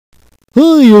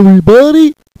Hi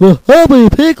everybody, the Happy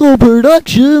Pickle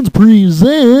Productions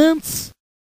presents...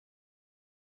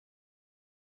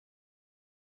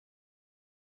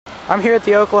 I'm here at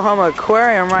the Oklahoma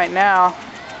Aquarium right now.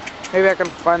 Maybe I can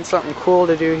find something cool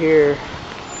to do here.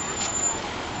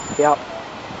 Yep.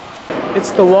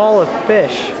 It's the wall of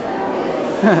fish.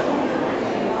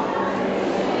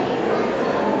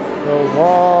 The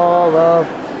wall of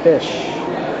fish.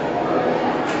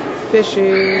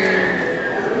 Fishy.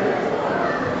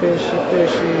 Fishy,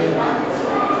 fishy.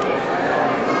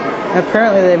 And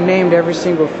apparently they've named every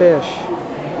single fish.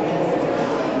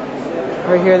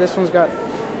 Right here, this one's got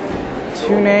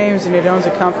 2 names and it owns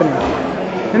a company.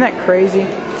 Isn't that crazy?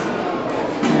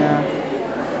 Yeah.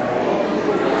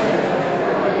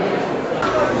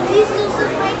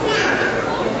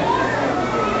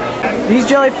 These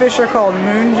jellyfish are called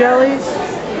moon jellies.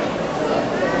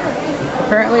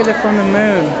 Apparently they're from the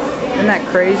moon. Isn't that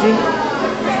crazy?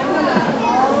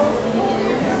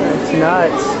 It's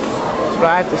nuts. That's what I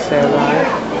have to say about it.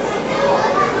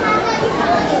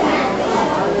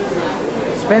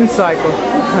 Spin cycle.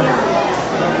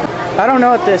 I don't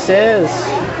know what this is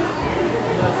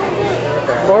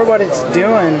or what it's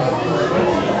doing,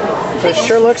 but it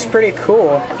sure looks pretty cool.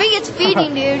 I think it's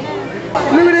feeding, dude.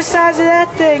 Look at the size of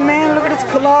that thing, man. Look at its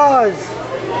claws.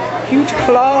 Huge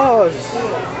claws.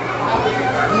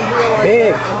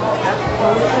 Big.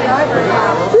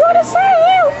 What is that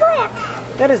huge rock?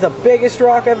 That is the biggest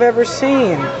rock I've ever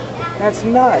seen. That's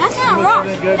nuts. That's not a rock.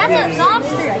 That's a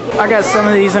lobster. I got some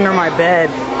of these under my bed.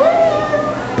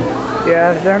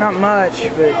 Yeah, they're not much,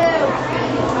 but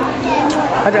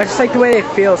I just like the way they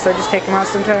feel, so I just take them out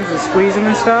sometimes and squeeze them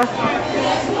and stuff.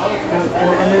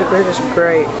 And they're just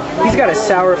great. He's got a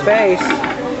sour face.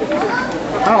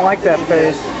 I don't like that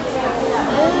face.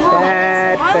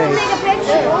 Bad face.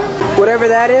 Whatever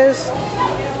that is,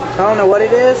 I don't know what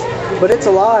it is, but it's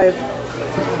alive.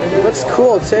 It looks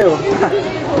cool too.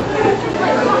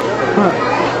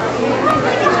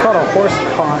 It's called a horse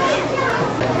conch.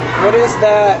 What is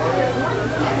that?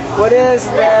 What is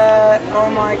that? Oh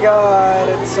my god,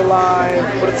 it's alive.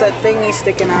 What's that thingy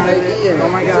sticking out of it? Oh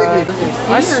my god.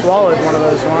 I swallowed one of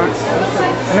those once,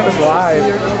 and it was live. I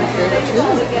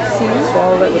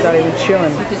swallowed it without even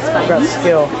chewing. I got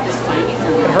skill.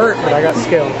 It hurt, but I got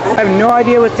skill. I have no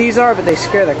idea what these are, but they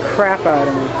scare the crap out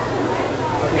of me.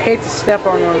 I hate to step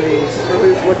on one of these.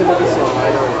 What did they say? I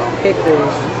hate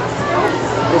these.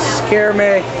 They scare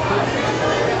me.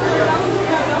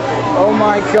 Oh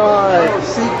my god.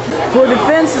 For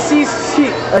defense, a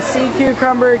sea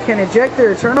cucumber can eject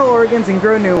their eternal organs and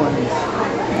grow new ones.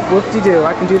 Whoop-de-doo,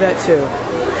 I can do that too.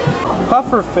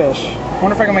 Puffer fish. I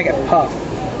wonder if I can make it puff.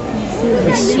 It'd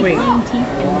be sweet. I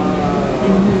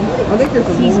think there's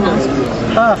a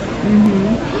Puff.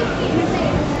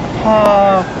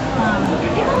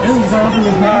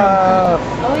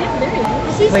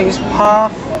 Please,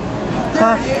 puff.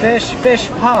 Puff, fish, fish,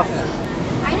 puff.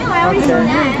 I know, I already said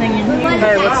that.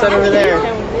 Hey, what's that over there?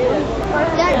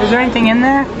 Is there anything in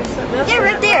there? Yeah,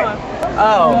 right there.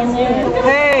 Oh.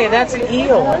 Hey, that's an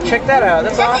eel. Check that out.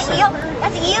 That's awesome. Eel.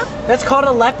 That's an eel? That's called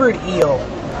a leopard eel.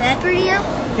 Leopard eel?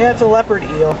 Yeah, it's a leopard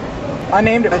eel. I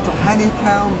named it. It's a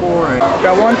honeycomb boy.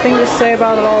 Got one thing to say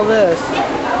about all this.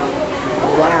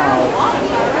 Wow.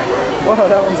 Whoa,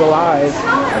 that one's alive.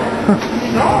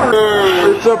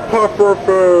 It's a puffer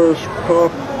fish.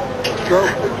 Puff.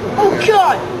 Oh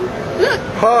god! Look!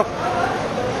 Puff.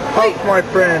 Puff, my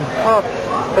friend. Puff.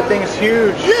 That thing's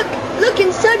huge. Look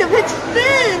inside of its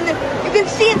fin! You can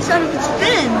see inside of its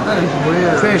fin! That is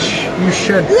weird. Fish, you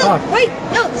should puff. Look, wait,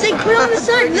 no, say put it on the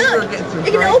side, look!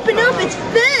 It can open up its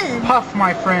fin! Puff,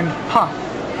 my friend. Puff.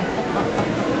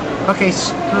 Okay,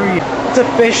 screw you. It's a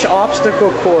fish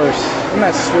obstacle course. Isn't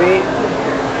that sweet?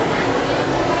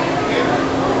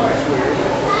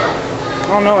 I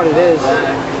don't know what it is.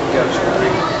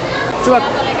 It's about,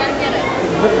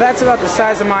 that's about the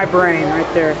size of my brain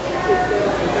right there.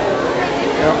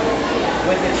 Yep.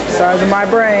 Size of my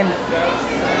brain.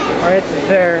 Right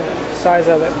there. Size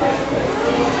of it.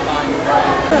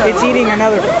 It's eating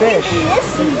another fish.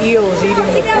 The eel is eating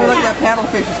the fish. Oh, look, that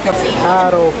paddlefish is coming.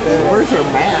 Paddlefish. Where's your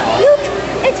mouth? Look,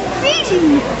 it's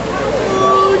feeding!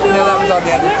 Oh no! No, that was on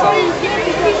the other side.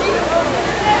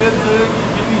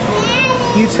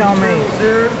 You tell me.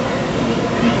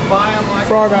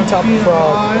 Frog on top of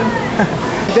frog.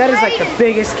 That is like the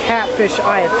biggest catfish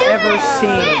I have ever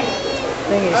seen.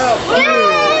 Thing is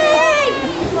huge.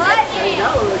 What?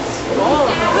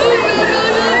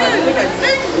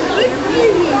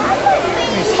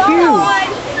 It's huge.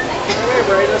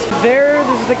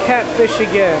 There's the catfish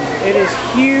again. It is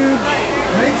huge.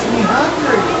 Makes me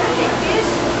hungry.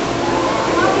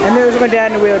 And there's my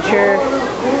dad in a wheelchair.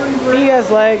 He has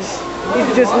legs.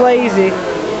 He's just lazy.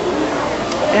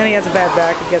 And he has a bad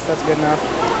back. I guess that's good enough.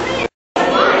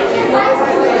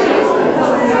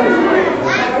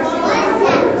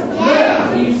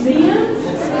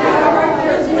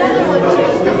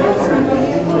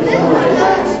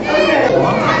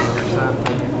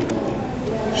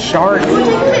 Shark. Hey,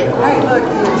 look.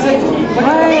 What?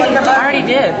 I already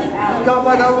did. Got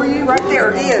one over you right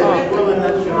there, did.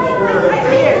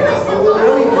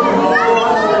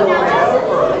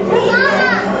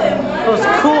 That was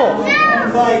cool.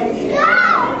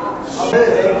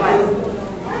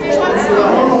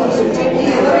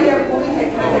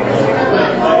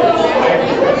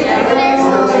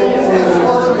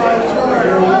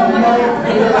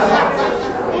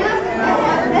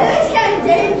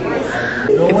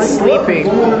 It's sleeping.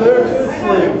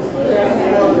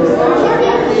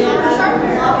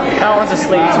 That one's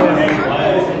asleep too.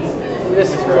 This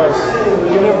is close.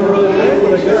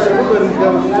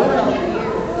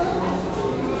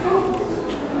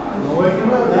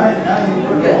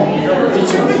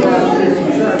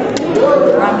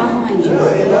 Right behind you.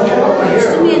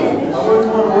 Just a minute.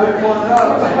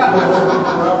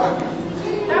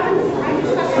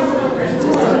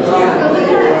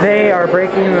 They are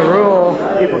breaking the rule.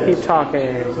 People keep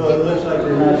talking.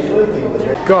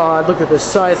 God, look at the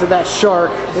size of that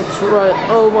shark. It's right.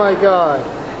 Oh my god.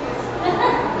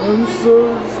 I'm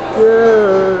so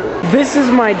scared. This is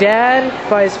my dad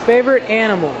by his favorite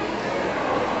animal.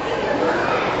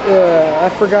 I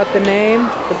forgot the name,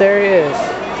 but there he is.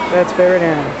 That's favorite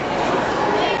animal.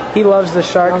 He loves the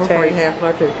shark tank. Half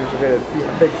my pictures of it.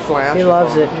 A big flash. He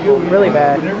loves it really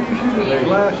bad.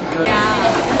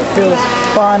 Feels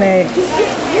funny.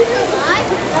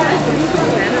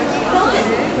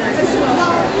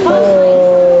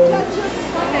 Oh.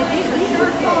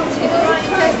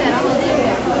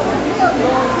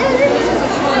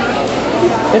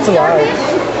 It's alive.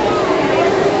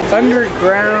 It's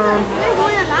underground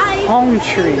palm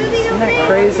trees. Isn't that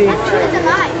crazy?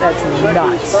 That's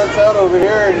nuts. Starts out over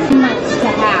here and Months to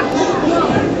have.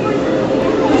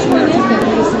 Which one is there?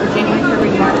 January,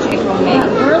 February, March, April, May.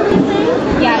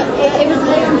 Yeah, it was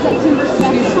late in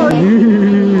September.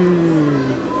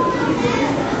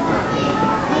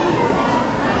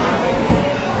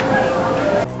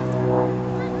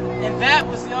 And that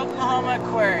was the Oklahoma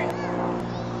Aquarium.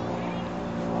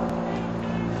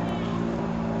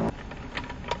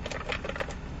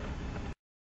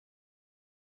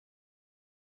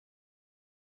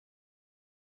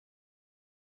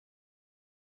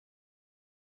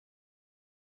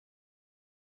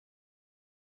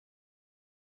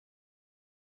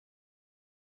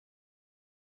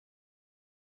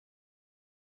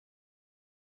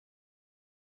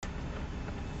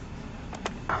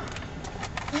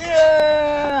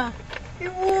 Yeah!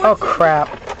 Oh crap.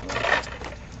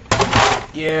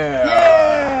 Yeah!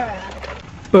 Yeah!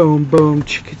 Boom boom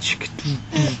chicka chicka doo,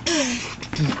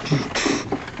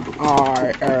 doo.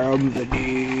 I am the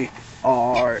knee.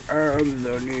 I am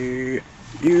the knee.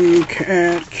 You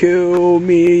can't kill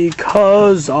me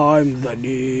 'cause I'm the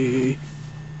knee.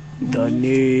 The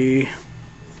knee.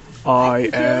 I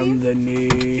am the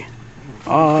knee.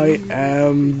 I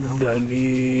am the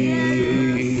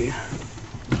knee.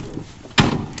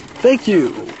 Thank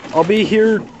you. I'll be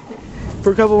here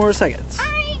for a couple more seconds.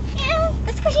 I am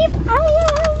the squishy. I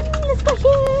am the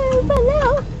squishy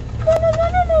below.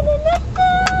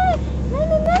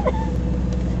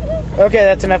 Okay,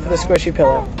 that's enough of the squishy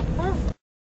pillow.